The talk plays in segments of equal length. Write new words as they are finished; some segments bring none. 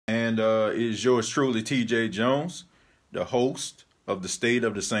and it is yours truly, TJ Jones, the host of the State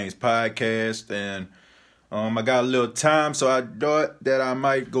of the Saints podcast. And I got a little time, so I thought that I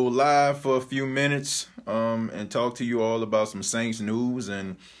might go live for a few minutes and talk to you all about some Saints news,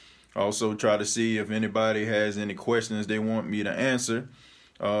 and also try to see if anybody has any questions they want me to answer.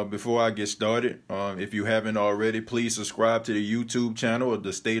 Before I get started, if you haven't already, please subscribe to the YouTube channel of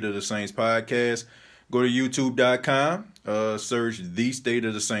the State of the Saints podcast. Go to youtube.com, search the State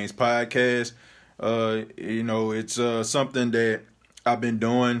of the Saints podcast. It's something that I've been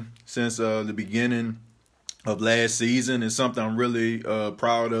doing since the beginning of last season. It's something I'm really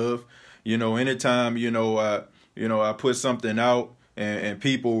proud of. Anytime, I put something out and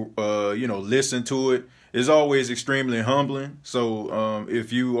people, listen to it, it's always extremely humbling. So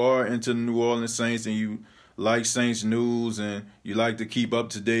if you are into the New Orleans Saints and you like Saints news and you like to keep up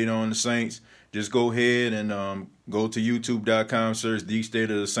to date on the Saints, just go ahead and go to youtube.com, search the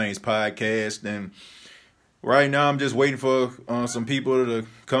State of the Saints podcast. And right now I'm just waiting for some people to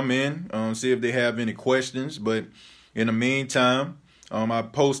come in, see if they have any questions. But in the meantime, I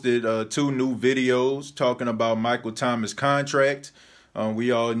posted 2 new videos talking about Michael Thomas' contract.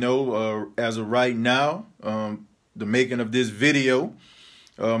 We all know, as of right now, the making of this video,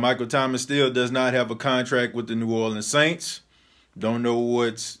 Michael Thomas still does not have a contract with the New Orleans Saints. Don't know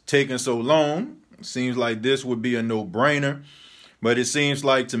what's taking so long. Seems like this would be a no-brainer. But it seems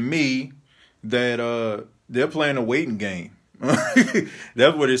like to me that they're playing a waiting game.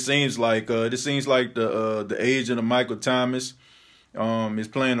 That's what it seems like. It seems like the agent of Michael Thomas is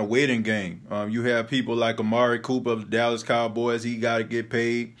playing a waiting game. You have people like Amari Cooper of the Dallas Cowboys. He got to get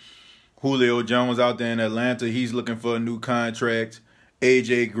paid. Julio Jones out there in Atlanta, he's looking for a new contract.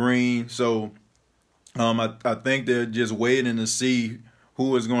 AJ Green. So I think they're just waiting to see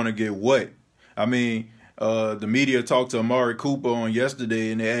who is going to get what. I mean, the media talked to Amari Cooper on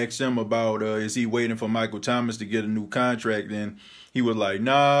yesterday, and they asked him about is he waiting for Michael Thomas to get a new contract, and he was like,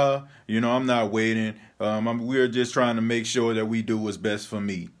 nah, I'm not waiting. We're just trying to make sure that we do what's best for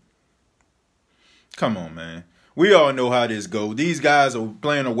me. Come on, man. We all know how this goes. These guys are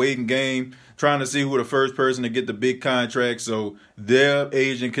playing a waiting game, trying to see who the first person to get the big contract so their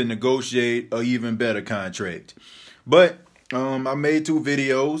agent can negotiate an even better contract. But I made 2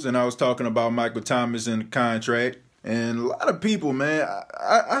 videos, and I was talking about Michael Thomas and the contract. And a lot of people, man,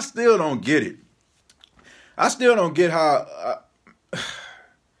 I still don't get it. I still don't get how...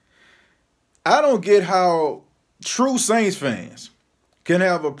 I don't get how true Saints fans can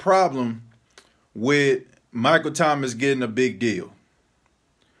have a problem with Michael Thomas getting a big deal.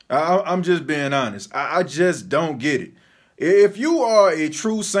 I'm just being honest. I just don't get it. If you are a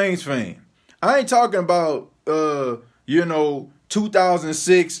true Saints fan, I ain't talking about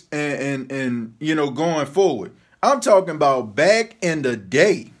 2006 and going forward. I'm talking about back in the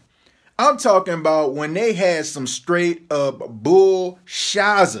day. I'm talking about when they had some straight up bull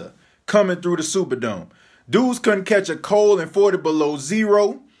shaza coming through the Superdome. Dudes couldn't catch a cold in 40 below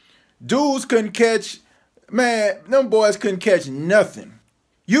zero. Dudes couldn't catch, man, them boys couldn't catch nothing.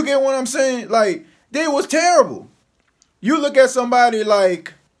 You get what I'm saying? Like, they was terrible. You look at somebody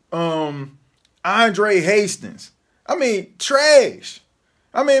like Andre Hastings. I mean, trash.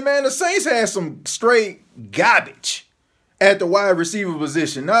 I mean, man, the Saints had some straight garbage at the wide receiver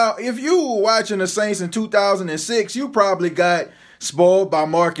position. Now, if you were watching the Saints in 2006, you probably got spoiled by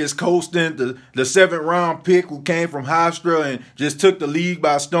Marcus Colston, the 7th round pick who came from Hofstra and just took the league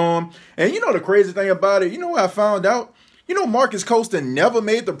by storm. And the crazy thing about it, what I found out? Marcus Colston never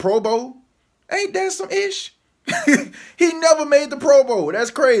made the Pro Bowl. Ain't that some ish? He never made the Pro Bowl. That's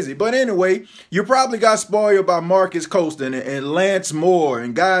crazy. But anyway, you probably got spoiled by Marcus Colston and Lance Moore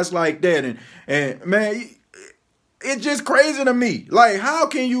and guys like that. And man, it's just crazy to me. Like, how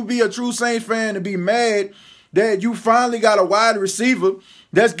can you be a true Saints fan and be mad that you finally got a wide receiver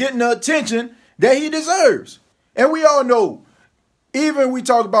that's getting the attention that he deserves? And we all know, even we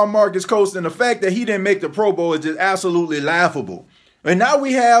talk about Marcus Colston, the fact that he didn't make the Pro Bowl is just absolutely laughable. And now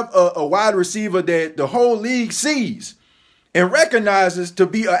we have a wide receiver that the whole league sees and recognizes to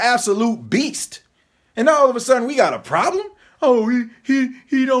be an absolute beast. And now all of a sudden we got a problem? Oh,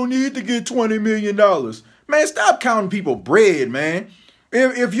 he don't need to get $20 million. Man, stop counting people bread, man.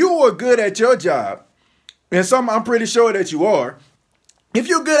 If you were good at your job, and I'm pretty sure that you are, if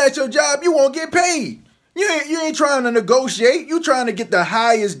you're good at your job, you won't get paid. You ain't trying to negotiate. You trying to get the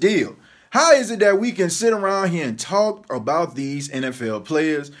highest deal. How is it that we can sit around here and talk about these NFL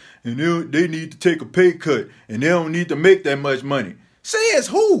players and they need to take a pay cut and they don't need to make that much money? Says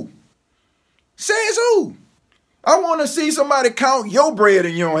who? Says who? I want to see somebody count your bread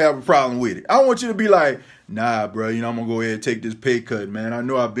and you don't have a problem with it. I want you to be like, Nah, bro, I'm going to go ahead and take this pay cut, man. I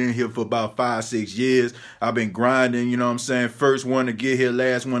know I've been here for about 5-6 years. I've been grinding, you know what I'm saying? First one to get here,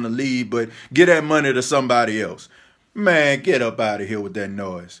 last one to leave, but get that money to somebody else. Man, get up out of here with that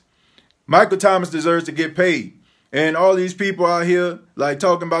noise. Michael Thomas deserves to get paid. And all these people out here, like,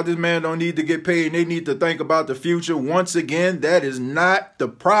 talking about this man don't need to get paid and they need to think about the future. Once again, that is not the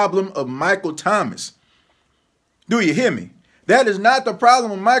problem of Michael Thomas. Do you hear me? That is not the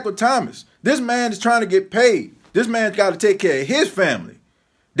problem of Michael Thomas. This man is trying to get paid. This man's got to take care of his family.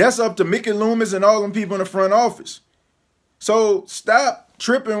 That's up to Mickey Loomis and all them people in the front office. So stop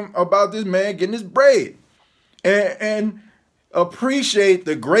tripping about this man getting his bread. And appreciate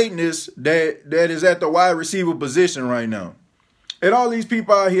the greatness that is at the wide receiver position right now. And all these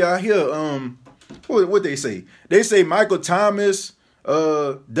people out here, what they say? They say Michael Thomas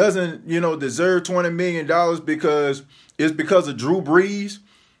doesn't, deserve $20 million because it's because of Drew Brees.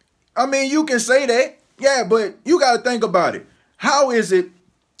 I mean, you can say that. Yeah, but you got to think about it. How is it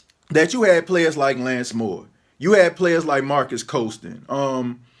that you had players like Lance Moore? You had players like Marcus Colston.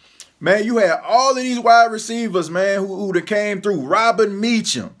 Man, you had all of these wide receivers, man, who came through. Robin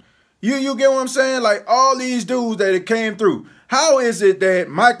Meacham. You get what I'm saying? Like, all these dudes that came through. How is it that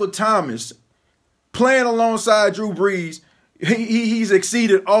Michael Thomas, playing alongside Drew Brees, he's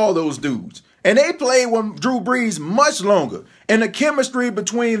exceeded all those dudes? And they played with Drew Brees much longer. And the chemistry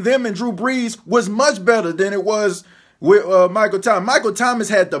between them and Drew Brees was much better than it was with Michael Thomas. Michael Thomas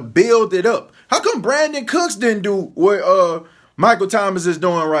had to build it up. How come Brandon Cooks didn't do what Michael Thomas is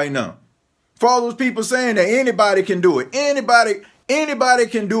doing right now? For all those people saying that anybody can do it. Anybody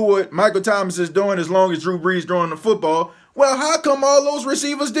can do what Michael Thomas is doing as long as Drew Brees throwing the football. Well, how come all those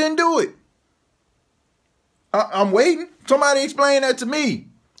receivers didn't do it? I'm waiting. Somebody explain that to me.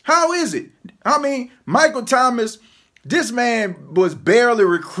 How is it? I mean, Michael Thomas, this man was barely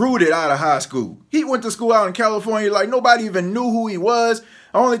recruited out of high school. He went to school out in California like nobody even knew who he was.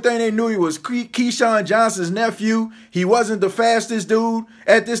 The only thing they knew he was Keyshawn Johnson's nephew. He wasn't the fastest dude.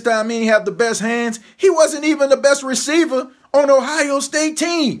 At this time, he didn't have the best hands. He wasn't even the best receiver on Ohio State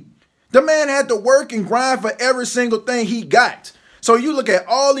team. The man had to work and grind for every single thing he got. So you look at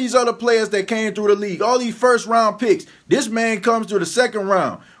all these other players that came through the league, all these first-round picks. This man comes through the second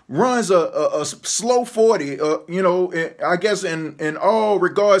round, runs a slow 40, I guess in all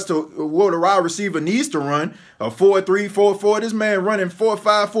regards to what a wide receiver needs to run, a 4.3, 4.4. This man running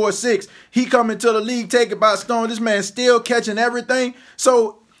 4.5, 4.6. He coming to the league, take it by storm. This man still catching everything.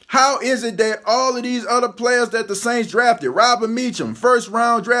 So how is it that all of these other players that the Saints drafted, Robin Meacham,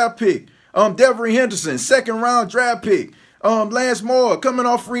 first-round draft pick, Devery Henderson, second-round draft pick, Lance Moore coming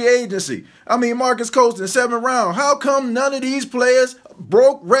off free agency. I mean, Marcus Colston, 7th round. How come none of these players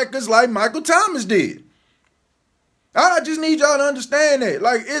broke records like Michael Thomas did? I just need y'all to understand that.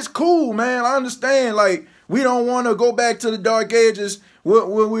 Like, it's cool, man. I understand. Like, we don't want to go back to the dark ages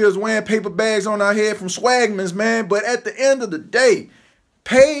when we was wearing paper bags on our head from Swagman's, man. But at the end of the day,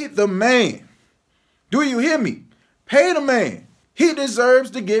 pay the man. Do you hear me? Pay the man. He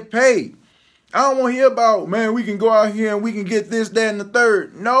deserves to get paid. I don't want to hear about, man, we can go out here and we can get this, that, and the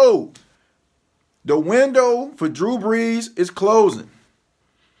third. No. The window for Drew Brees is closing.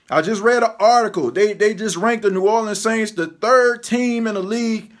 I just read an article. They just ranked the New Orleans Saints the 3rd team in the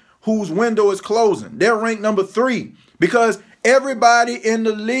league whose window is closing. They're ranked number 3 because everybody in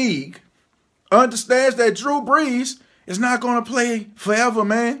the league understands that Drew Brees is not going to play forever,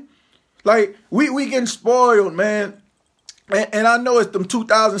 man. Like, we getting spoiled, man. And I know it's them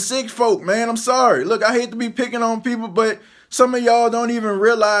 2006 folk, man. I'm sorry. Look, I hate to be picking on people, but some of y'all don't even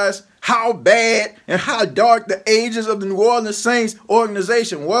realize how bad and how dark the ages of the New Orleans Saints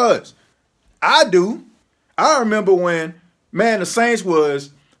organization was. I do. I remember when, man, the Saints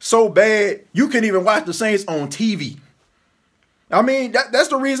was so bad, you couldn't even watch the Saints on TV. I mean, that's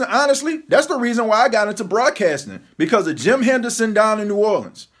the reason, honestly, that's the reason why I got into broadcasting, because of Jim Henderson down in New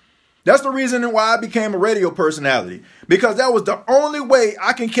Orleans. That's the reason why I became a radio personality, because that was the only way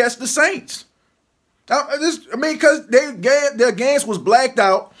I can catch the Saints. Because their games was blacked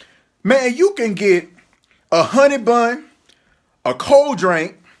out. Man, you can get a honey bun, a cold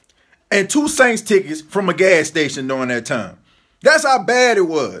drink, and 2 Saints tickets from a gas station during that time. That's how bad it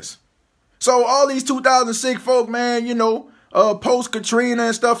was. So all these 2006 folk, man, post-Katrina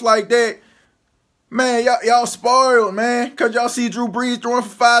and stuff like that, man, y'all spoiled, man, because y'all see Drew Brees throwing for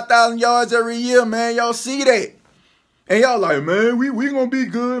 5,000 yards every year, man. Y'all see that. And y'all like, man, we going to be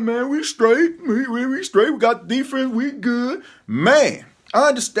good, man. We straight. We straight. We got the defense. We good. Man, I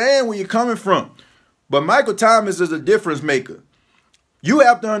understand where you're coming from. But Michael Thomas is a difference maker. You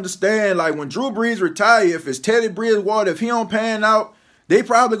have to understand, like, when Drew Brees retire, if it's Teddy Bridgewater, if he don't pan out, they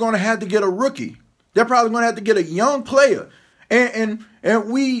probably going to have to get a rookie They're probably going to have to get a young player. And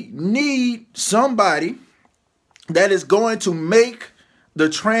we need somebody that is going to make the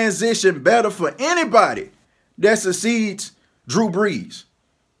transition better for anybody that succeeds Drew Brees.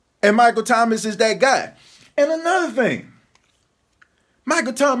 And Michael Thomas is that guy. And another thing,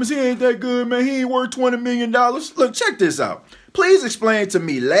 Michael Thomas, he ain't that good, man. He ain't worth $20 million. Look, check this out. Please explain to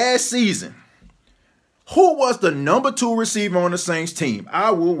me last season, who was the number 2 receiver on the Saints team?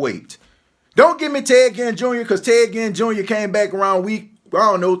 I will wait. Don't give me Ted Ginn Jr. because Ted Ginn Jr. came back around week,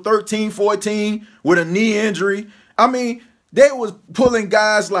 13, 14 with a knee injury. I mean, they was pulling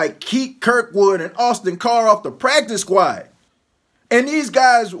guys like Keith Kirkwood and Austin Carr off the practice squad. And these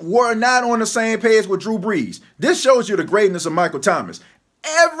guys were not on the same page with Drew Brees. This shows you the greatness of Michael Thomas.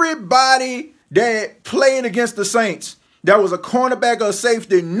 Everybody that played against the Saints that was a cornerback or a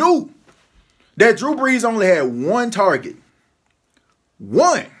safety knew that Drew Brees only had one target.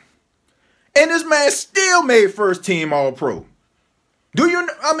 One. And this man still made first team All-Pro.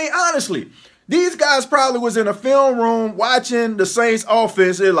 Honestly, these guys probably was in a film room watching the Saints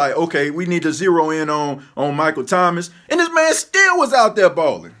offense. They're like, okay, we need to zero in on Michael Thomas. And this man still was out there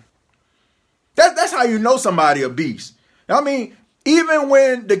balling. That's how you know somebody a beast. I mean, even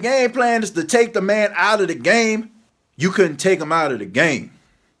when the game plan is to take the man out of the game, you couldn't take him out of the game.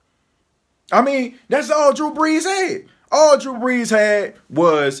 I mean, that's all Drew Brees had. All Drew Brees had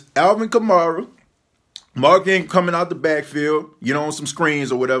was Alvin Kamara, Mark Ingram coming out the backfield, on some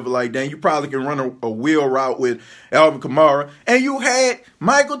screens or whatever like that. You probably can run a wheel route with Alvin Kamara. And you had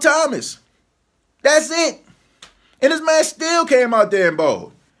Michael Thomas. That's it. And this man still came out there and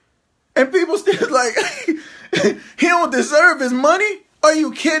balled. And people still like, he don't deserve his money? Are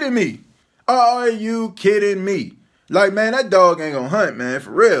you kidding me? Are you kidding me? Like, man, that dog ain't gonna hunt, man,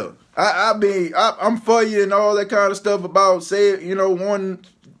 for real. I'm for you and all that kind of stuff about, one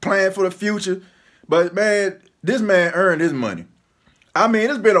plan for the future. But, man, this man earned his money. I mean,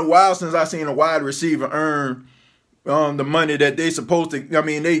 it's been a while since I seen a wide receiver earn the money that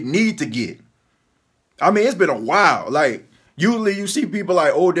they need to get. I mean, it's been a while. Like, usually you see people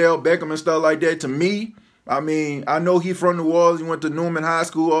like Odell Beckham and stuff like that. To me, I mean, I know he from New Orleans. He went to Newman High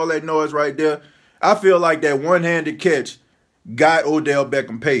School, all that noise right there. I feel like that one-handed catch got Odell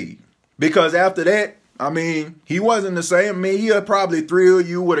Beckham paid. Because after that, I mean, he wasn't the same. I mean, he'll probably thrill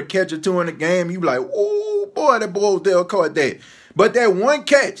you with a catch or two in the game. You be like, oh, boy, that boy Odell caught that. But that one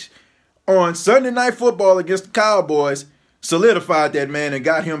catch on Sunday Night Football against the Cowboys solidified that man and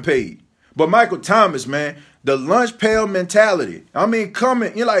got him paid. But Michael Thomas, man, the lunch pail mentality. I mean,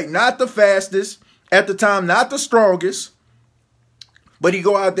 not the fastest, at the time, not the strongest, but he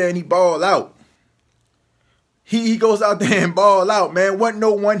go out there and he ball out. He goes out there and ball out, man. Wasn't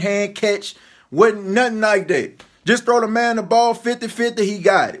no one-hand catch. Wasn't nothing like that. Just throw the man the ball 50-50, he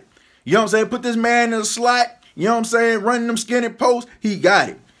got it. You know what I'm saying? Put this man in the slot. You know what I'm saying? Running them skinny posts, he got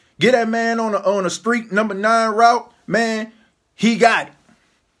it. Get that man on a street number 9 route, man, he got it.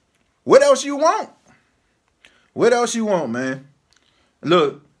 What else you want? What else you want, man?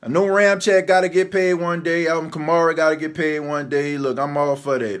 Look, I know Ramchak got to get paid one day. Alvin Kamara got to get paid one day. Look, I'm all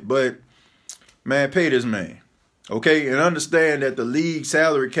for that. But, man, pay this man. Okay, and understand that the league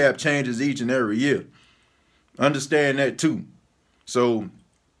salary cap changes each and every year. Understand that too. So,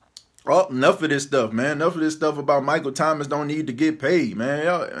 enough of this stuff, man. Enough of this stuff about Michael Thomas don't need to get paid, man.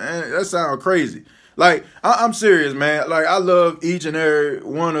 That sounds crazy. Like, I'm serious, man. Like, I love each and every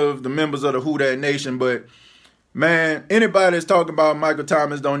one of the members of the Who Dat Nation, but, man, anybody that's talking about Michael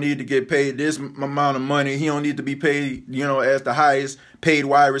Thomas don't need to get paid this amount of money. He don't need to be paid, as the highest paid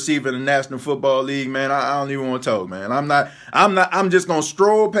wide receiver in the National Football League, man. I don't even want to talk, man. I'm just going to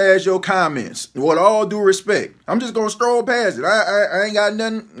stroll past your comments. With all due respect, I'm just going to stroll past it. I ain't got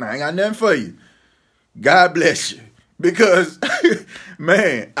nothing for you. God bless you. Because,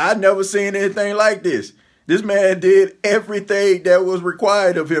 man, I never seen anything like this. This man did everything that was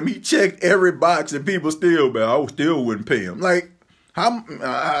required of him. He checked every box and people still, man, I still wouldn't pay him. Like, I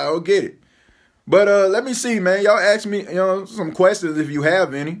don't get it. But let me see, man. Y'all ask me, some questions if you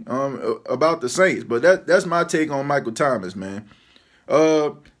have any about the Saints. But that's my take on Michael Thomas, man.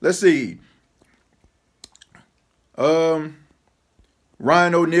 Let's see. Ryan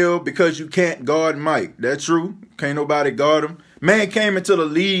O'Neal, because you can't guard Mike. That's true. Can't nobody guard him. Man came into the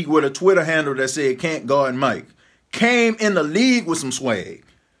league with a Twitter handle that said can't guard Mike. Came in the league with some swag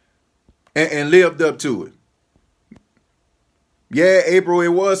and lived up to it. Yeah, April, it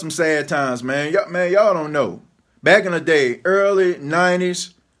was some sad times, man. Y'all don't know. Back in the day, early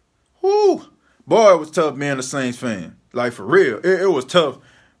 90s, boy, it was tough being a Saints fan. Like, for real. It was tough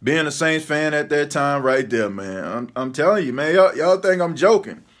being a Saints fan at that time right there, man. I'm telling you, man. Y'all think I'm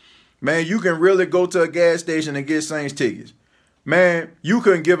joking. man, you can really go to a gas station and get Saints tickets. Man, you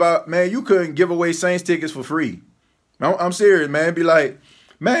couldn't give away Saints tickets for free. I'm serious, man. Be like,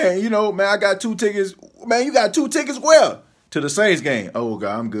 man, man, I got 2 tickets. Man, you got 2 tickets where? To the Saints game. Oh,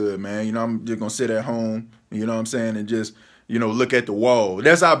 God, I'm good, man. I'm just going to sit at home, you know what I'm saying, and just, look at the wall.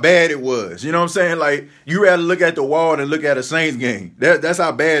 That's how bad it was. You know what I'm saying? Like, you rather look at the wall than look at a Saints game. That's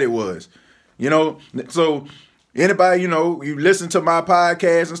how bad it was. So anybody, you listen to my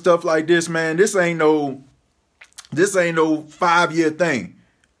podcast and stuff like this, man, this ain't no 5-year thing.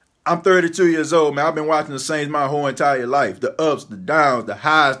 I'm 32 years old, man. I've been watching the Saints my whole entire life. The ups, the downs, the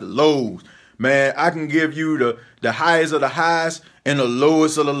highs, the lows. Man, I can give you the highest of the highs and the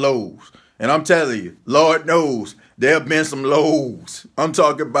lowest of the lows. And I'm telling you, Lord knows, there have been some lows. I'm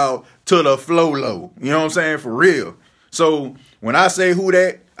talking about to the flow low. You know what I'm saying? For real. So when I say who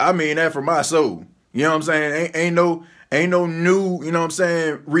that, I mean that from my soul. You know what I'm saying? Ain't no new, you know what I'm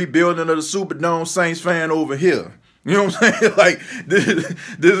saying, rebuilding of the Superdome Saints fan over here. You know what I'm saying? Like, this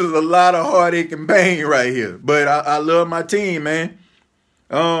is a lot of heartache and pain right here. But I love my team, man.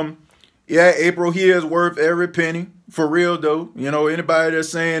 Yeah, April here is worth every penny. For real, though. Anybody that's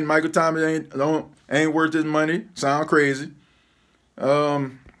saying Michael Thomas ain't worth his money, sound crazy.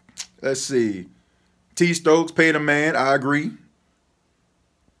 Let's see. T. Stokes paid a man. I agree.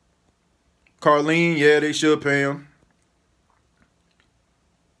 Carlene, yeah, they should pay him.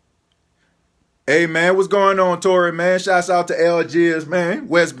 Hey, man, what's going on, Tory, man? Shouts out to Algiers, man.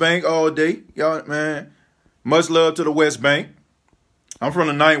 West Bank all day. Y'all, man, much love to the West Bank. I'm from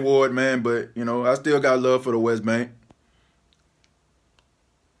the 9th Ward, man, but, I still got love for the West Bank.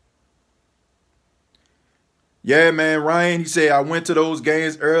 Yeah, man, Ryan, he said, I went to those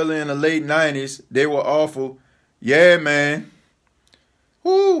games early in the late 90s. They were awful. Yeah, man.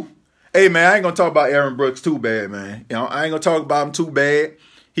 Woo. Hey, man, I ain't going to talk about Aaron Brooks too bad, man. I ain't going to talk about him too bad.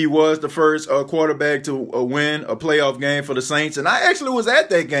 He was the first quarterback to win a playoff game for the Saints. And I actually was at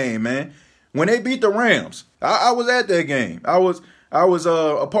that game, man. When they beat the Rams, I was at that game. I was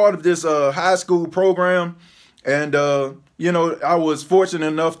a part of this high school program. And, I was fortunate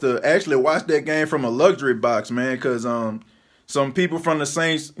enough to actually watch that game from a luxury box, man, because some people from the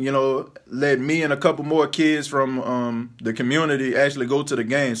Saints, let me and a couple more kids from the community actually go to the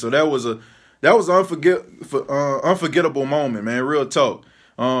game. So that was an unforgettable moment, man, real talk.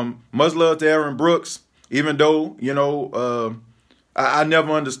 Much love to Aaron Brooks, even though, I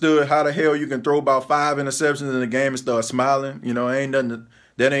never understood how the hell you can throw about 5 interceptions in the game and start smiling.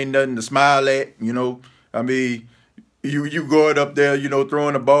 That ain't nothing to smile at, I mean, you going up there,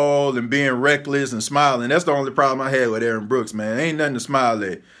 throwing the ball and being reckless and smiling. That's the only problem I had with Aaron Brooks, man. Ain't nothing to smile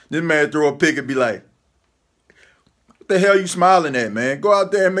at. This man throw a pick and be like, what the hell you smiling at, man? Go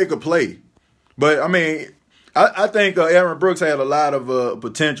out there and make a play. But, I mean, I think Aaron Brooks had a lot of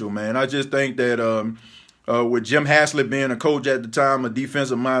potential, man. I just think that with Jim Haslett being a coach at the time, a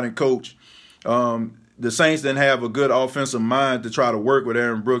defensive-minded coach, the Saints didn't have a good offensive mind to try to work with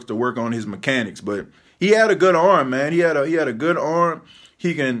Aaron Brooks to work on his mechanics. But he had a good arm, man. He had a good arm.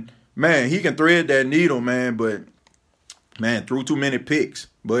 He can thread that needle, man. But man, threw too many picks.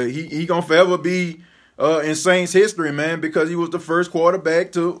 But he gonna forever be in Saints history, man, because he was the first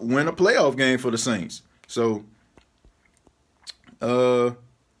quarterback to win a playoff game for the Saints. So,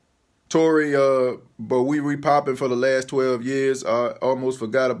 Tory, but we popping for the last 12 years. I almost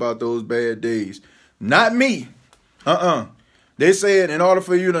forgot about those bad days. Not me. They said in order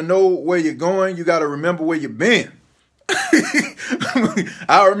for you to know where you're going, you got to remember where you've been.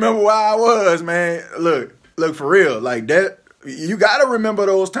 I remember where I was, man. Look, for real. Like that, you got to remember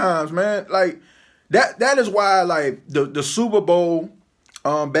those times, man. Like that is why, like, the Super Bowl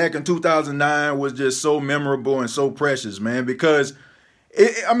back in 2009 was just so memorable and so precious, man, because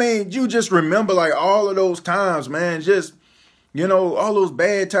you just remember like all of those times, man, just, all those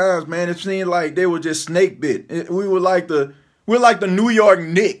bad times, man. It seemed like they were just snake bit. We're like the New York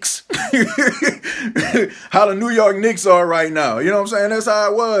Knicks. How the New York Knicks are right now. You know what I'm saying? That's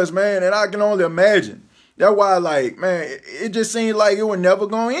how it was, man. And I can only imagine. That's why, like, man, it just seemed like it was never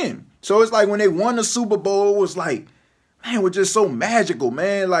going to end. So it's like when they won the Super Bowl, it was like, man, it was just so magical,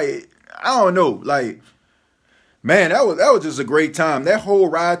 man. Like, I don't know. Like, man, that was just a great time. That whole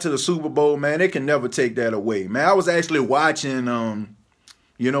ride to the Super Bowl, man, they can never take that away. Man, I was actually watching,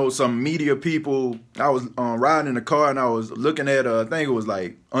 some media people. I was riding in the car and I was looking at, I think it was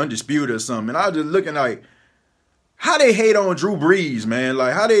like Undisputed or something. And I was just looking like, how they hate on Drew Brees, man.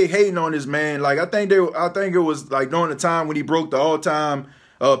 Like, how they hating on this man. Like, I think it was like during the time when he broke the all-time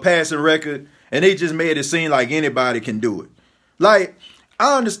passing record, and they just made it seem like anybody can do it. Like,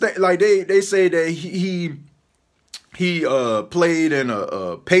 I understand, like, they say that he he played in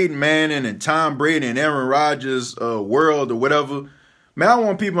a Peyton Manning and Tom Brady and Aaron Rodgers world or whatever. Man, I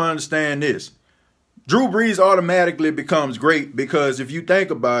want people to understand this. Drew Brees automatically becomes great because if you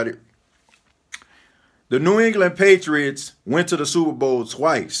think about it, the New England Patriots went to the Super Bowl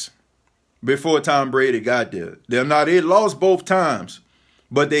twice before Tom Brady got there. They lost both times,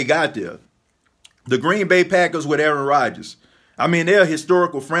 but they got there. The Green Bay Packers with Aaron Rodgers. I mean, they're a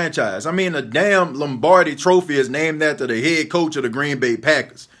historical franchise. I mean, the damn Lombardi Trophy is named after the head coach of the Green Bay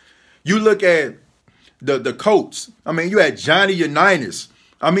Packers. You look at the Colts. I mean, you had Johnny Unitas.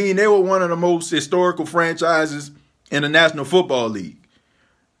 I mean, they were one of the most historical franchises in the National Football League.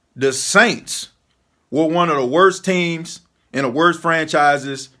 The Saints were one of the worst teams and the worst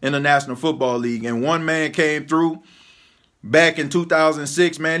franchises in the National Football League. And one man came through back in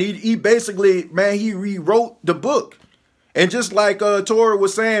 2006, man. He basically, man, he rewrote the book. And just like Tori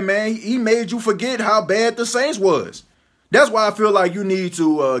was saying, man, he made you forget how bad the Saints was. That's why I feel like you need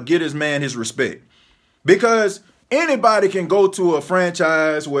to get his man his respect. Because anybody can go to a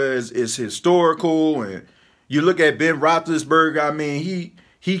franchise where it's historical, and you look at Ben Roethlisberger. I mean,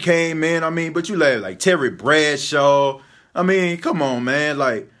 he came in. I mean, but you like Terry Bradshaw. I mean, come on, man.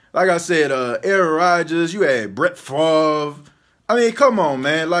 Like I said, Aaron Rodgers. You had Brett Favre. I mean, come on,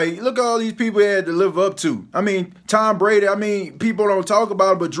 man. Like, look at all these people he had to live up to. I mean, Tom Brady. I mean, people don't talk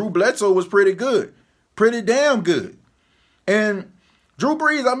about it, but Drew Bledsoe was pretty good, pretty damn good. And Drew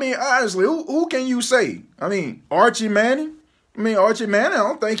Brees, I mean, honestly, who can you say? I mean, Archie Manning. I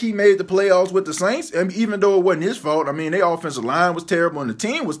don't think he made the playoffs with the Saints, I mean, even though it wasn't his fault. I mean, their offensive line was terrible and the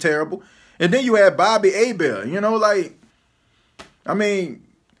team was terrible. And then you had Bobby Hebert, I mean,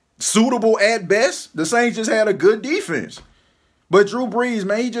 suitable at best. The Saints just had a good defense. But Drew Brees,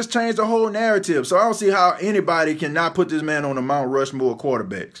 man, he just changed the whole narrative. So I don't see how anybody cannot put this man on the Mount Rushmore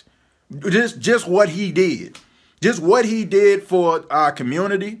quarterbacks. Just what he did. Just what he did for our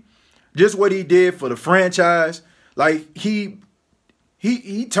community. Just what he did for the franchise. Like, he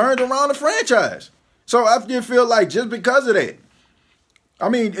turned around the franchise. So I just feel like just because of that. I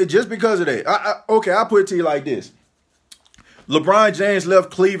mean, just because of that. I'll put it to you like this. LeBron James left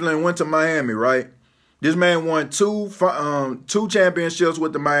Cleveland and went to Miami, right? This man won two championships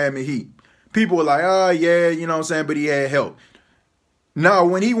with the Miami Heat. People were like, oh, yeah, you know what I'm saying, but he had help. Now,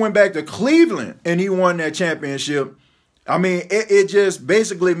 when he went back to Cleveland and he won that championship, I mean, it just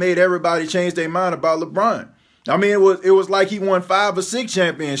basically made everybody change their mind about LeBron. I mean, it was like he won 5 or 6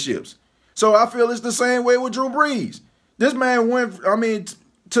 championships. So I feel it's the same way with Drew Brees. This man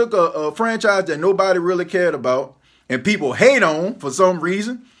took a franchise that nobody really cared about and people hate on for some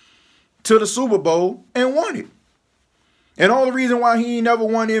reason to the Super Bowl and won it. And the only reason why he ain't never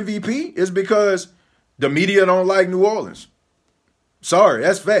won MVP is because the media don't like New Orleans. Sorry,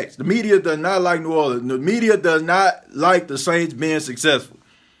 that's facts. The media does not like New Orleans. The media does not like the Saints being successful.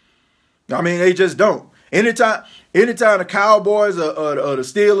 I mean, they just don't. Anytime the Cowboys or the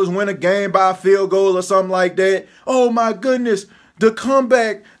Steelers win a game by a field goal or something like that, oh my goodness, the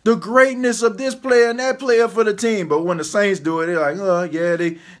comeback, the greatness of this player and that player for the team. But when the Saints do it, they're like, oh yeah,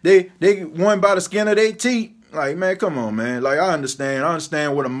 they won by the skin of their teeth. Like, man, come on, man. Like, I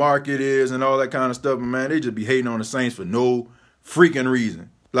understand what a market is and all that kind of stuff, but man, they just be hating on the Saints for no freaking reason.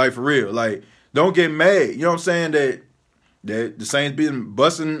 Like, for real. Like, don't get mad. You know what I'm saying? That the Saints been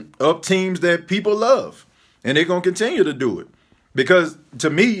busting up teams that people love. And they're going to continue to do it. Because to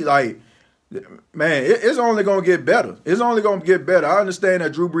me, like, man, it's only going to get better. It's only going to get better. I understand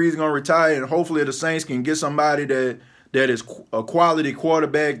that Drew Brees is going to retire and hopefully the Saints can get somebody that is a quality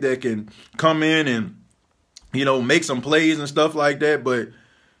quarterback that can come in and, make some plays and stuff like that. But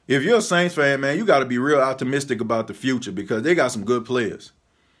if you're a Saints fan, man, you got to be real optimistic about the future because they got some good players.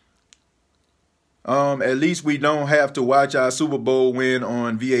 At least we don't have to watch our Super Bowl win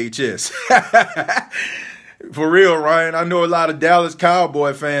on VHS. For real, Ryan. I know a lot of Dallas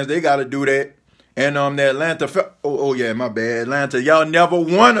Cowboy fans, they got to do that. And the Atlanta, oh yeah, my bad. Atlanta, y'all never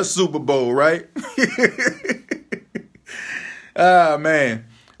won a Super Bowl, right? Man.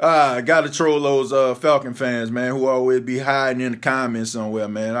 I got to troll those Falcon fans, man, who always be hiding in the comments somewhere,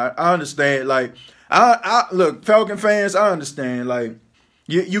 man. I understand. Like, look, Falcon fans, I understand. Like,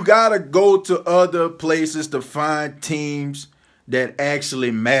 you got to go to other places to find teams that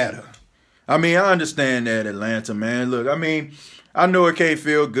actually matter. I mean, I understand that, Atlanta, man. Look, I mean, I know it can't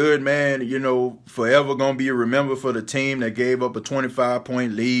feel good, man, forever going to be remembered for the team that gave up a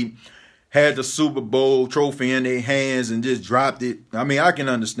 25-point lead, had the Super Bowl trophy in their hands and just dropped it. I mean, I can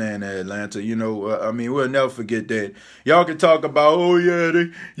understand that, Atlanta. I mean, we'll never forget that. Y'all can talk about, oh, yeah,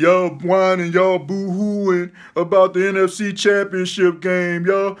 y'all whining, y'all boo-hooing about the NFC Championship game.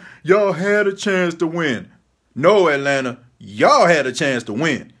 Y'all had a chance to win. No, Atlanta, y'all had a chance to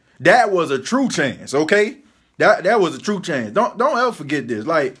win. That was a true chance, okay? That was a true chance. Don't ever forget this.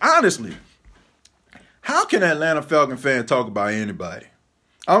 Like, honestly, how can an Atlanta Falcon fan talk about anybody?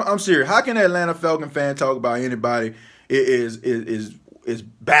 I'm serious. How can an Atlanta Falcon fan talk about anybody? It is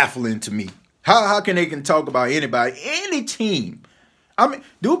baffling to me. How can they talk about anybody, any team? I mean,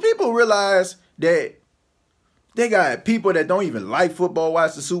 do people realize that they got people that don't even like football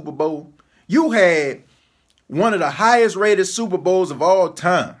watch the Super Bowl? You had one of the highest rated Super Bowls of all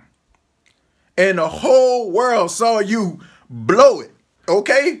time, and the whole world saw you blow it.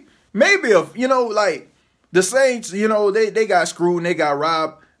 Okay, maybe if like the Saints, they got screwed and they got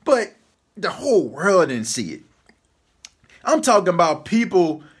robbed, but the whole world didn't see it. I'm talking about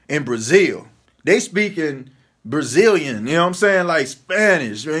people in Brazil. They speaking Brazilian, you know what I'm saying? Like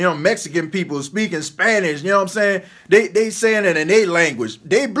Spanish, Mexican people speaking Spanish, you know what I'm saying? They saying it in their language.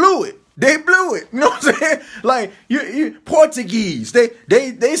 They blew it. They blew it. You know what I'm saying? Like you Portuguese.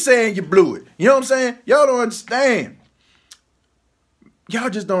 They saying you blew it. You know what I'm saying? Y'all don't understand. Y'all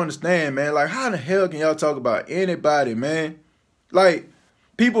just don't understand, man. Like, how the hell can y'all talk about anybody, man? Like,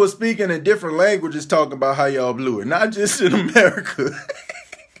 people are speaking in different languages talking about how y'all blew it, not just in America.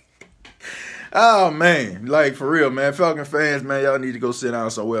 Oh, man. Like, for real, man. Falcon fans, man, y'all need to go sit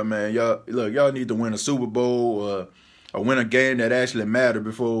down somewhere, man. Y'all need to win a Super Bowl or win a game that actually matters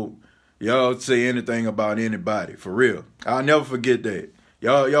before y'all say anything about anybody. For real. I'll never forget that.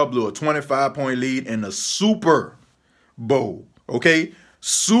 Y'all blew a 25-point lead in the Super Bowl. Okay?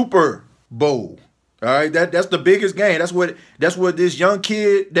 Super Bowl. All right? That's the biggest game. That's what this young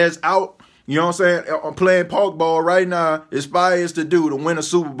kid that's out, you know what I'm saying, playing park ball right now aspires to do, to win a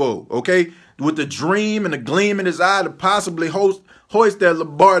Super Bowl. Okay? With the dream and the gleam in his eye to possibly hoist that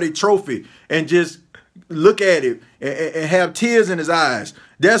Lombardi trophy and just look at it and have tears in his eyes.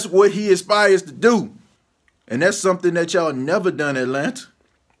 That's what he aspires to do. And that's something that y'all never done, Atlanta.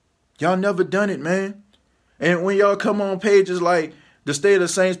 Y'all never done it, man. And when y'all come on pages like the State of the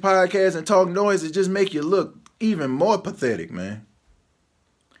Saints podcast and talk noise, it just make you look even more pathetic, man.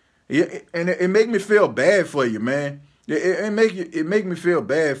 And it make me feel bad for you, man. It make me feel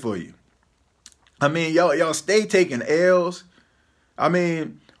bad for you. I mean, y'all stay taking L's. I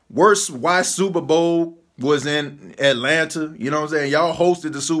mean, worst watch Super Bowl was in Atlanta. You know what I'm saying? Y'all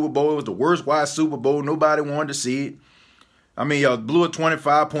hosted the Super Bowl. It was the worst watch Super Bowl. Nobody wanted to see it. I mean, y'all blew a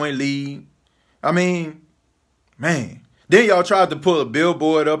 25-point lead. I mean, man. Then y'all tried to pull a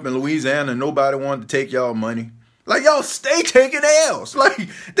billboard up in Louisiana and nobody wanted to take y'all money. Like, y'all stay taking L's. Like,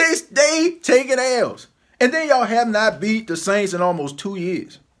 they stay taking L's. And then y'all have not beat the Saints in almost 2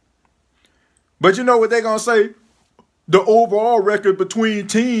 years. But you know what they're going to say? The overall record between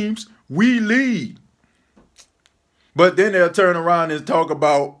teams, we lead. But then they'll turn around and talk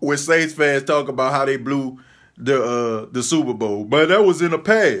about, when Saints fans talk about how they blew the Super Bowl. But that was in the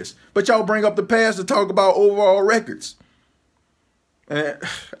past. But y'all bring up the past to talk about overall records. And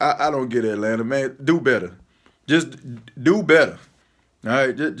I don't get it, Atlanta, man. Do better. Just do better. All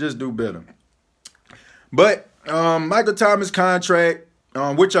right, just do better. But Michael Thomas contract,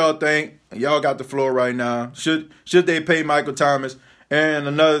 what y'all think? Y'all got the floor right now. Should they pay Michael Thomas? And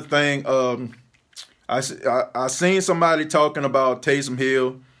another thing, I seen somebody talking about Taysom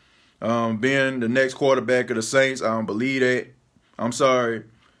Hill being the next quarterback of the Saints. I don't believe that. I'm sorry.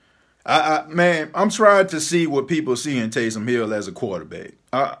 Man, I'm trying to see what people see in Taysom Hill as a quarterback.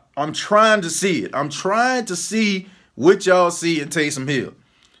 I'm trying to see it. I'm trying to see what y'all see in Taysom Hill.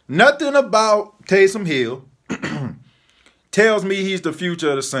 Nothing about Taysom Hill tells me he's the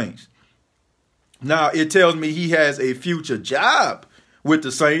future of the Saints. Now, it tells me he has a future job with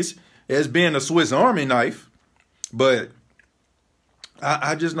the Saints as being a Swiss Army knife, but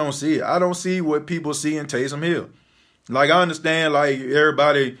I just don't see it. I don't see what people see in Taysom Hill. Like, I understand, like,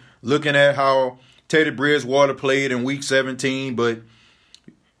 everybody looking at how Teddy Bridgewater played in Week 17, but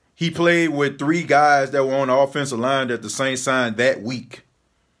he played with 3 guys that were on the offensive line that the Saints signed that week.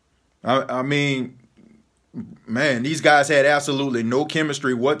 I mean, man, these guys had absolutely no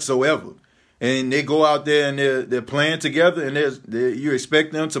chemistry whatsoever. And they go out there and they're playing together, and you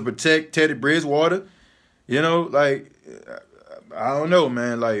expect them to protect Teddy Bridgewater. You know, like, I don't know,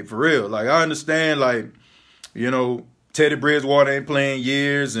 man. Like, for real. Like, I understand, like, Teddy Bridgewater ain't playing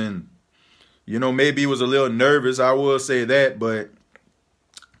years, and, maybe he was a little nervous. I will say that, but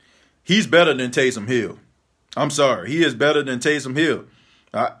he's better than Taysom Hill. I'm sorry. He is better than Taysom Hill.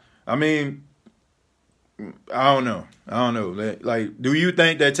 I mean, I don't know. Like, do you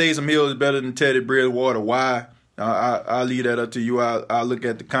think that Taysom Hill is better than Teddy Bridgewater? Why? I'll leave that up to you. I'll look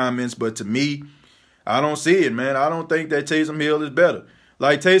at the comments. But to me, I don't see it, man. I don't think that Taysom Hill is better.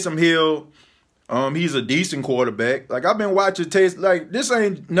 Like, Taysom Hill, He's a decent quarterback. Like, I've been watching Taysom. Like, this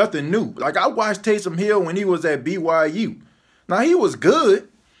ain't nothing new. Like, I watched Taysom Hill when he was at BYU. Now, he was good.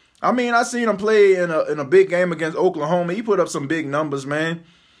 I mean, I seen him play in a big game against Oklahoma. He put up some big numbers, man.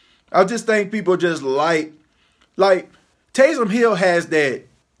 I just think people just like Taysom Hill has that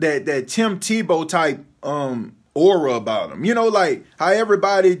Tim Tebow type aura about him. You know, like how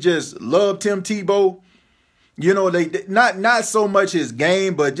everybody just loved Tim Tebow. You know, they not so much his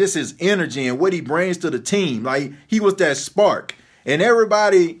game, but just his energy and what he brings to the team. Like, he was that spark. And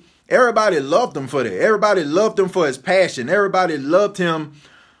everybody loved him for that. Everybody loved him for his passion. Everybody loved him,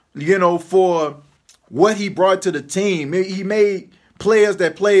 you know, for what he brought to the team. He made players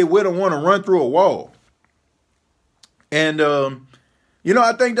that played with him want to run through a wall. And, you know,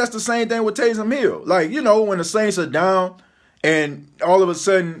 I think that's the same thing with Taysom Hill. Like, you know, when the Saints are down and all of a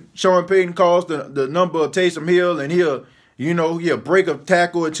sudden Sean Payton calls the number of Taysom Hill and he'll break a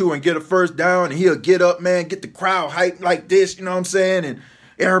tackle or two and get a first down and he'll get up, man, get the crowd hyped like this, you know what I'm saying? And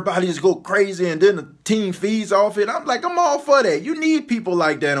everybody just go crazy and then the team feeds off it. I'm like, I'm all for that. You need people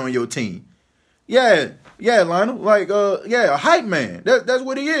like that on your team. Yeah, Lionel. Like, a hype man. That's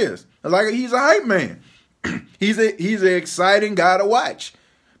what he is. Like, he's a hype man. He's an exciting guy to watch.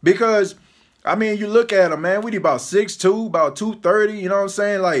 Because, I mean, you look at him, man, what he about 6'2", about 230, you know what I'm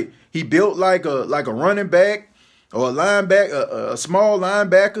saying? Like, he built like a running back or a linebacker, a small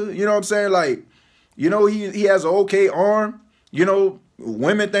linebacker, you know what I'm saying? Like, you know, he has an okay arm. You know,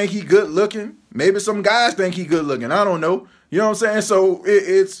 women think he good looking. Maybe some guys think he good looking. I don't know. You know what I'm saying? So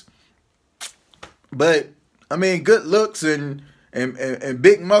but I mean, good looks and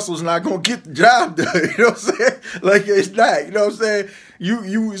big muscles not gonna get the job done. You know what I'm saying? Like, it's not. You know what I'm saying?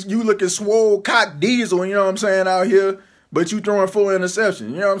 You looking swole, cock diesel. You know what I'm saying, out here, but you throwing 4 interceptions.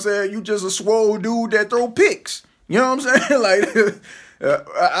 You know what I'm saying? You just a swole dude that throw picks. You know what I'm saying? Like,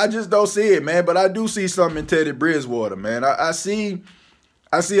 I just don't see it, man. But I do see something in Teddy Bridgewater, man. I see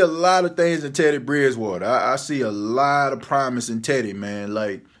a lot of things in Teddy Bridgewater. I see a lot of promise in Teddy, man.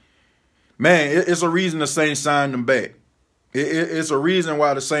 Like, man, it's a reason the Saints signed him back. It's a reason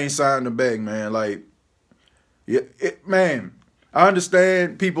why the Saints signed him back, man. Like, man, I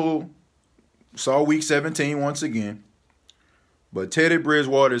understand people saw Week 17 once again, but Teddy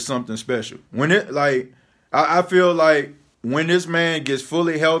Bridgewater is something special. I feel like when this man gets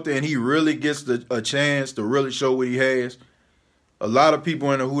fully healthy and he really gets a chance to really show what he has, a lot of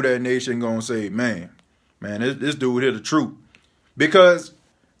people in the Who Dat Nation gonna say, man, this dude here the truth. Because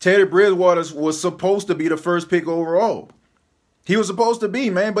Teddy Bridgewater was supposed to be the first pick overall. He was supposed to be,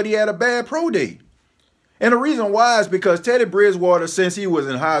 man, but he had a bad pro day. And the reason why is because Teddy Bridgewater, since he was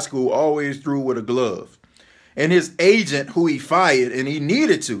in high school, always threw with a glove. And his agent, who he fired and he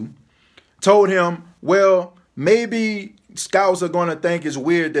needed to, told him, well, maybe scouts are going to think it's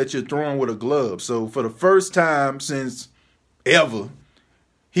weird that you're throwing with a glove. So for the first time since ever,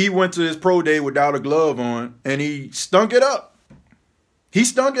 he went to his pro day without a glove on and he stunk it up. He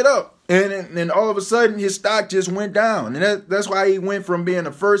stunk it up. And then all of a sudden, his stock just went down. And that's why he went from being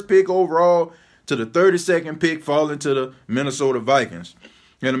the first pick overall to the 32nd pick, falling to the Minnesota Vikings.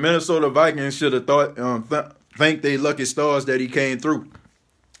 And the Minnesota Vikings should have thanked their lucky stars that he came through.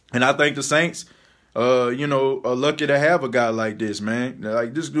 And I think the Saints, are lucky to have a guy like this, man.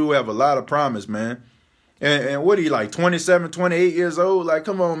 Like, this dude have a lot of promise, man. And what he, like, 27, 28 years old? Like,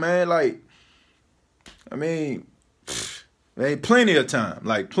 come on, man. Like, I mean, plenty of time.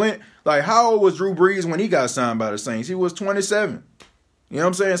 Like, how old was Drew Brees when he got signed by the Saints? He was 27. You know what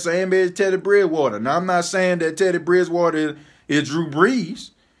I'm saying? Same as Teddy Bridgewater. Now, I'm not saying that Teddy Bridgewater is Drew Brees,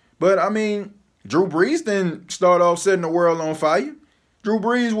 but, I mean, Drew Brees didn't start off setting the world on fire. Drew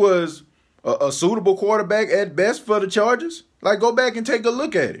Brees was a suitable quarterback at best for the Chargers. Like, go back and take a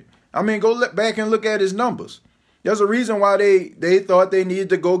look at it. I mean, go back and look at his numbers. There's a reason why they thought they needed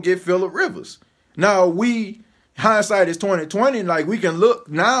to go get Phillip Rivers. Now, hindsight is 2020. Like, we can look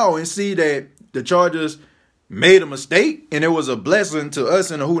now and see that the Chargers made a mistake, and it was a blessing to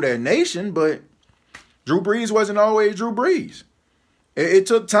us in the Who Dat Nation, but Drew Brees wasn't always Drew Brees. It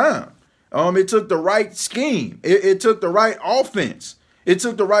took time. It took the right scheme. It took the right offense. It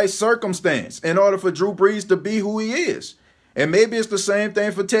took the right circumstance in order for Drew Brees to be who he is. And maybe it's the same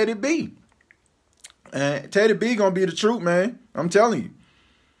thing for Teddy B. And Teddy B gonna be the truth, man. I'm telling you.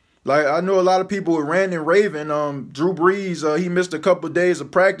 Like, I know a lot of people with Randy and Raven. Drew Brees, he missed a couple of days of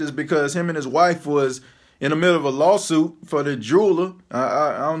practice because him and his wife was in the middle of a lawsuit for the jeweler.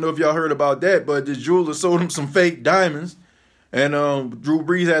 I don't know if y'all heard about that, but the jeweler sold him some fake diamonds. And Drew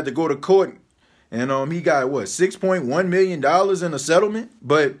Brees had to go to court. And he got, $6.1 million in a settlement?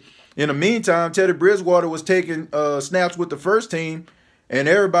 But in the meantime, Teddy Bridgewater was taking snaps with the first team. and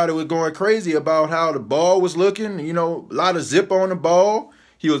everybody was going crazy about how the ball was looking. You know, a lot of zip on the ball.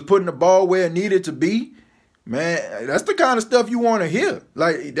 He was putting the ball where it needed to be. Man, that's the kind of stuff you want to hear.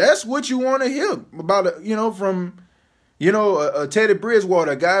 Like, that's what you want to hear about, from, a Teddy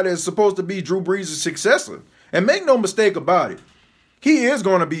Bridgewater, a guy that's supposed to be Drew Brees' successor. And make no mistake about it, he is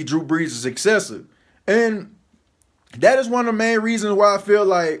going to be Drew Brees' successor. And that is one of the main reasons why I feel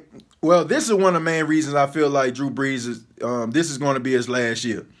like, this is one of the main reasons I feel like Drew Brees is, this is going to be his last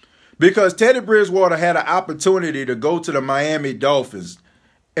year. Because Teddy Bridgewater had an opportunity to go to the Miami Dolphins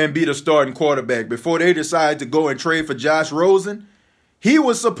and be the starting quarterback before they decided to go and trade for Josh Rosen. He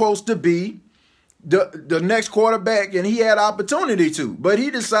was supposed to be the next quarterback, and he had opportunity to, but he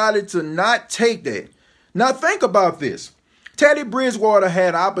decided to not take that. Now think about this. Teddy Bridgewater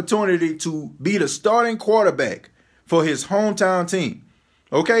had opportunity to be the starting quarterback for his hometown team.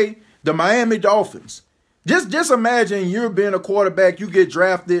 Okay? The Miami Dolphins. Just imagine you're being a quarterback, you get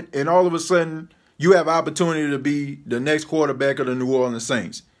drafted, and all of a sudden you have opportunity to be the next quarterback of the New Orleans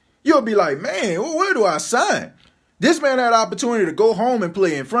Saints. You'll be like, man, where do I sign? This man had opportunity to go home and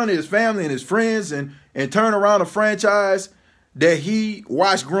play in front of his family and his friends and turn around a franchise that he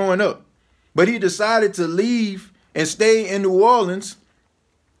watched growing up. But he decided to leave and stay in New Orleans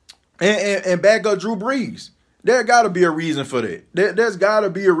and back up Drew Brees. There got to be a reason for that. There's got to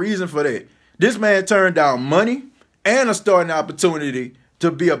be a reason for that. This man turned down money and a starting opportunity to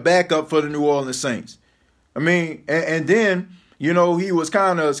be a backup for the New Orleans Saints. I mean, and then, he was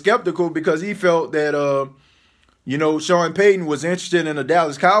kind of skeptical because he felt that, Sean Payton was interested in the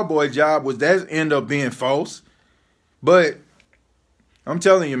Dallas Cowboys job. Was that end up being false? But I'm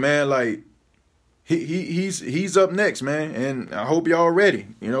telling you, man, like, he's up next, man. And I hope y'all ready,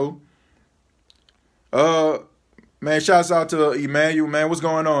 Man, shouts out to Emmanuel, man. What's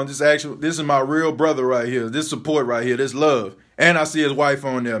going on? This is my real brother right here. This support right here. This love. And I see his wife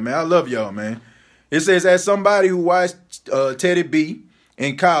on there, man. I love y'all, man. It says, as somebody who watched Teddy B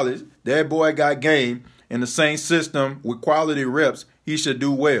in college, that boy got game in the same system with quality reps. He should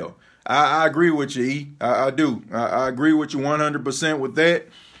do well. I agree with you, E. I do. I agree with you 100% with that.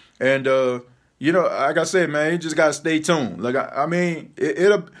 And, like I said, man, you just got to stay tuned. Like, I mean,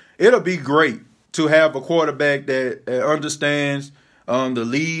 it'll be great to have a quarterback that understands the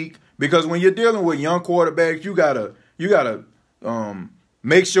league, because when you're dealing with young quarterbacks, you gotta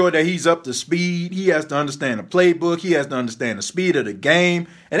make sure that he's up to speed. He has to understand the playbook. He has to understand the speed of the game,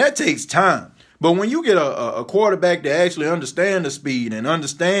 and that takes time. But when you get a quarterback that actually understands the speed and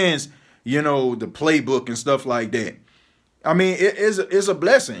understands, the playbook and stuff like that, I mean, it's a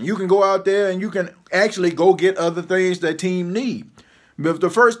blessing. You can go out there and you can actually go get other things that team need. But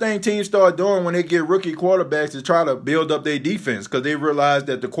the first thing teams start doing when they get rookie quarterbacks is try to build up their defense, because they realize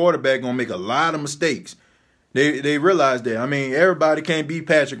that the quarterback going to make a lot of mistakes. They realize that. I mean, everybody can't beat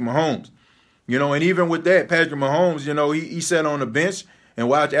Patrick Mahomes. And even with that, Patrick Mahomes, he sat on the bench and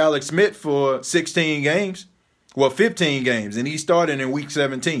watched Alex Smith for 16 games. Well, 15 games. And he started in week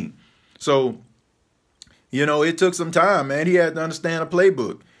 17. So, it took some time, man. He had to understand the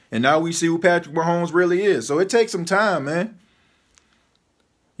playbook. And now we see who Patrick Mahomes really is. So it takes some time, man.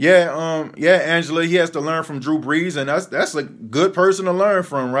 Yeah, Angela, he has to learn from Drew Brees, and that's a good person to learn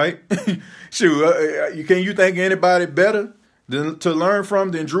from, right? Shoot, can you think of anybody better to learn from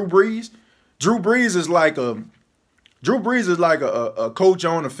than Drew Brees? Drew Brees is like a coach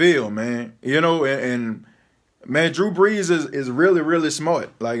on the field, man. And man, Drew Brees is really, really smart.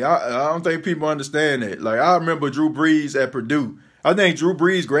 Like, I don't think people understand that. Like, I remember Drew Brees at Purdue. I think Drew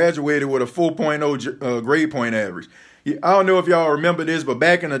Brees graduated with a 4.0 grade point average. I don't know if y'all remember this, but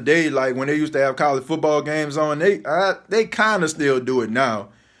back in the day, like when they used to have college football games on, they kind of still do it now.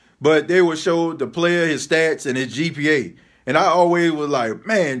 But they would show the player his stats and his GPA. And I always was like,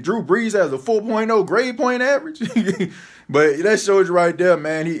 man, Drew Brees has a 4.0 grade point average. But that shows you right there,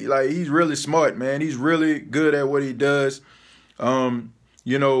 man. He's really smart, man. He's really good at what he does. I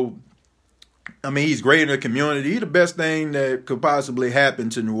mean, he's great in the community. He's the best thing that could possibly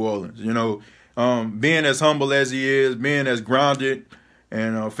happen to New Orleans, being as humble as he is, being as grounded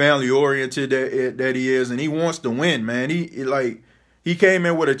and family-oriented that he is, and he wants to win, man. He came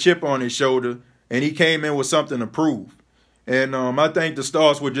in with a chip on his shoulder, and he came in with something to prove. And I think the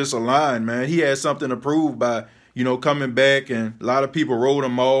stars were just aligned, man. He had something to prove by, coming back, and a lot of people wrote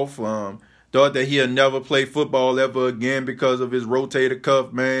him off, thought that he'd never play football ever again because of his rotator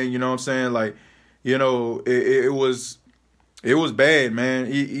cuff, man. You know what I'm saying? Like, it was bad, man.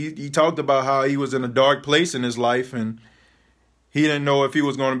 He talked about how he was in a dark place in his life, and he didn't know if he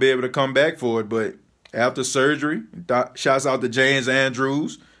was going to be able to come back for it. But after surgery, shouts out to James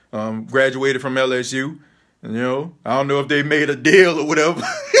Andrews, graduated from LSU. You know, I don't know if they made a deal or whatever.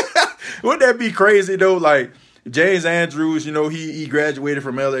 Wouldn't that be crazy though? Like James Andrews, you know, he graduated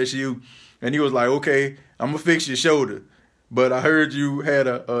from LSU, and he was like, okay, I'm gonna fix your shoulder, but I heard you had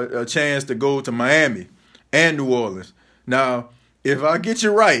a chance to go to Miami and New Orleans. Now, if I get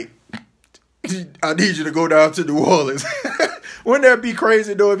you right, I need you to go down to New Orleans. Wouldn't that be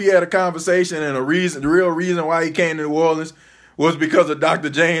crazy though if he had a conversation and the real reason why he came to New Orleans was because of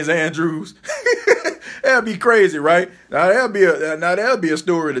Dr. James Andrews? That'd be crazy, right? Now that'll be a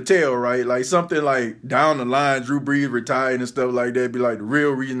story to tell, right? Like something like down the line, Drew Brees retired and stuff like that. Be like the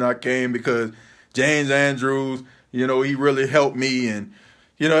real reason I came because James Andrews, you know, he really helped me, and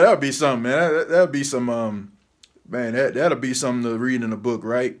you know that'll be something, man. That'll be some man. That'll be something to read in a book,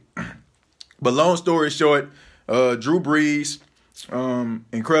 right? But long story short, Drew Brees,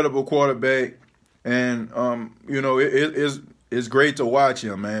 incredible quarterback, and you know it's great to watch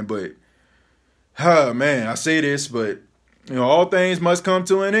him, man. But man, I say this, but you know all things must come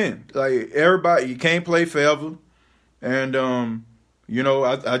to an end. Like everybody, you can't play forever, and you know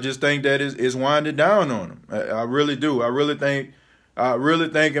I just think that it's winding down on him. I really do. I really think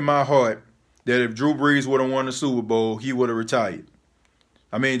in my heart that if Drew Brees would have won the Super Bowl, he would have retired.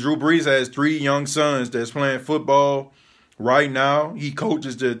 I mean, Drew Brees has 3 young sons that's playing football right now. He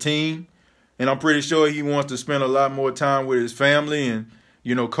coaches their team, and I'm pretty sure he wants to spend a lot more time with his family and,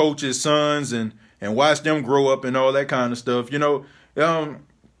 you know, coach his sons and watch them grow up and all that kind of stuff. You know,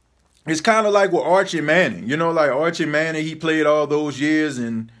 it's kind of like with Archie Manning. You know, like Archie Manning, he played all those years,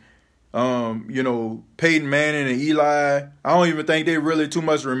 and, you know, Peyton Manning and Eli, I don't even think they really too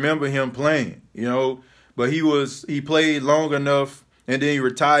much remember him playing, you know, but he played long enough. And then he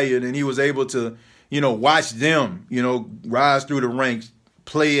retired, and he was able to, you know, watch them, you know, rise through the ranks,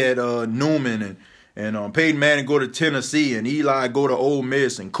 play at Newman, and Peyton Manning go to Tennessee, and Eli go to Ole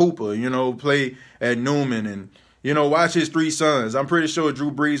Miss, and Cooper, you know, play at Newman, and, you know, watch his 3 sons. I'm pretty sure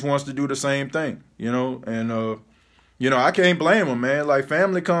Drew Brees wants to do the same thing, you know, and, you know, I can't blame him, man. Like,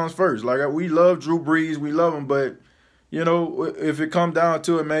 family comes first. Like, we love Drew Brees, we love him, but, you know, if it comes down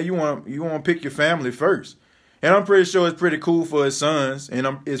to it, man, you want to pick your family first. And I'm pretty sure it's pretty cool for his sons,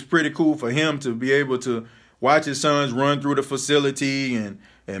 and it's pretty cool for him to be able to watch his sons run through the facility and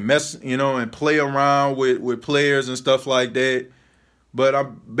mess, you know, and play around with players and stuff like that. But I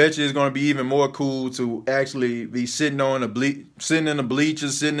bet you it's going to be even more cool to actually be sitting in the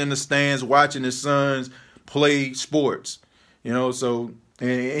bleachers, sitting in the stands, watching his sons play sports. You know, so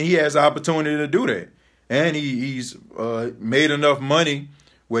and he has the opportunity to do that, and he's made enough money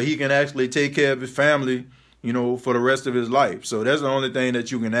where he can actually take care of his family, you know, for the rest of his life. So that's the only thing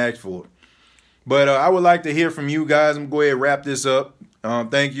that you can ask for. But I would like to hear from you guys. I'm going to go ahead and wrap this up.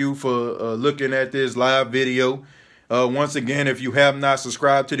 Thank you for looking at this live video. Once again, if you have not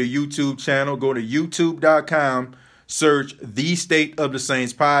subscribed to the YouTube channel, go to youtube.com, search The State of the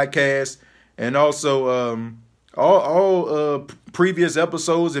Saints Podcast. And also all previous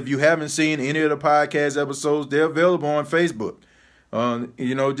episodes, if you haven't seen any of the podcast episodes, they're available on Facebook.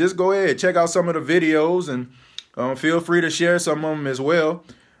 You know, just go ahead, check out some of the videos, and feel free to share some of them as well.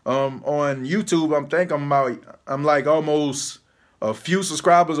 On YouTube, I'm like almost a few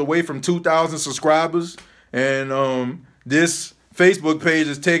subscribers away from 2,000 subscribers, and this Facebook page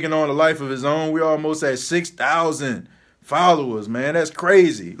is taking on a life of its own. We're almost at 6,000 followers, man. That's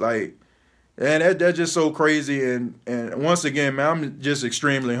crazy. Like, and that's just so crazy. And once again, man, I'm just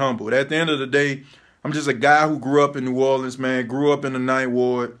extremely humbled. At the end of the day, I'm just a guy who grew up in New Orleans, man, grew up in the Ninth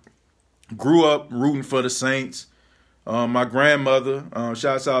Ward, grew up rooting for the Saints. My grandmother,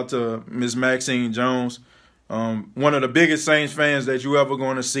 shouts out to Miss Maxine Jones, one of the biggest Saints fans that you ever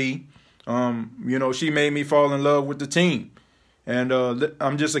going to see. You know, she made me fall in love with the team. And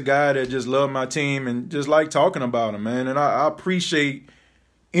I'm just a guy that just love my team and just like talking about them, man. And I appreciate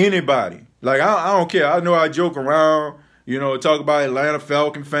anybody. Like, I don't care. I know I joke around, you know, talk about Atlanta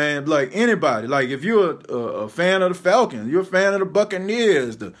Falcon fans, like anybody. Like, if you're a fan of the Falcons, you're a fan of the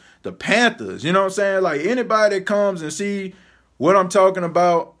Buccaneers, the Panthers, you know what I'm saying? Like, anybody that comes and see what I'm talking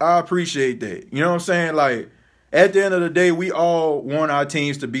about, I appreciate that. You know what I'm saying? Like, at the end of the day, we all want our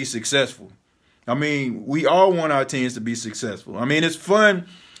teams to be successful. I mean, we all want our teams to be successful. I mean, it's fun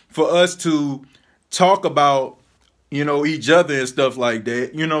for us to talk about, you know, each other and stuff like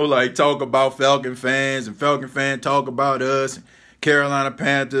that. You know, like talk about Falcon fans and Falcon fans talk about us, Carolina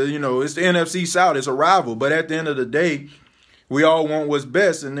Panthers. You know, it's the NFC South. It's a rival. But at the end of the day, we all want what's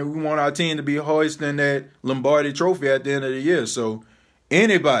best, and we want our team to be hoisting that Lombardi trophy at the end of the year. So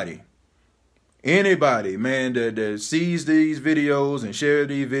anybody, man, that sees these videos and share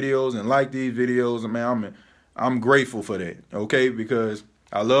these videos and like these videos, man, I'm grateful for that, okay? Because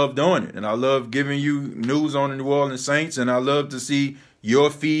I love doing it, and I love giving you news on the New Orleans Saints, and I love to see your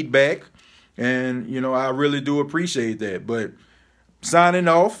feedback, and, you know, I really do appreciate that. But signing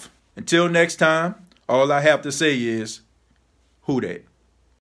off, until next time, all I have to say is, who dat?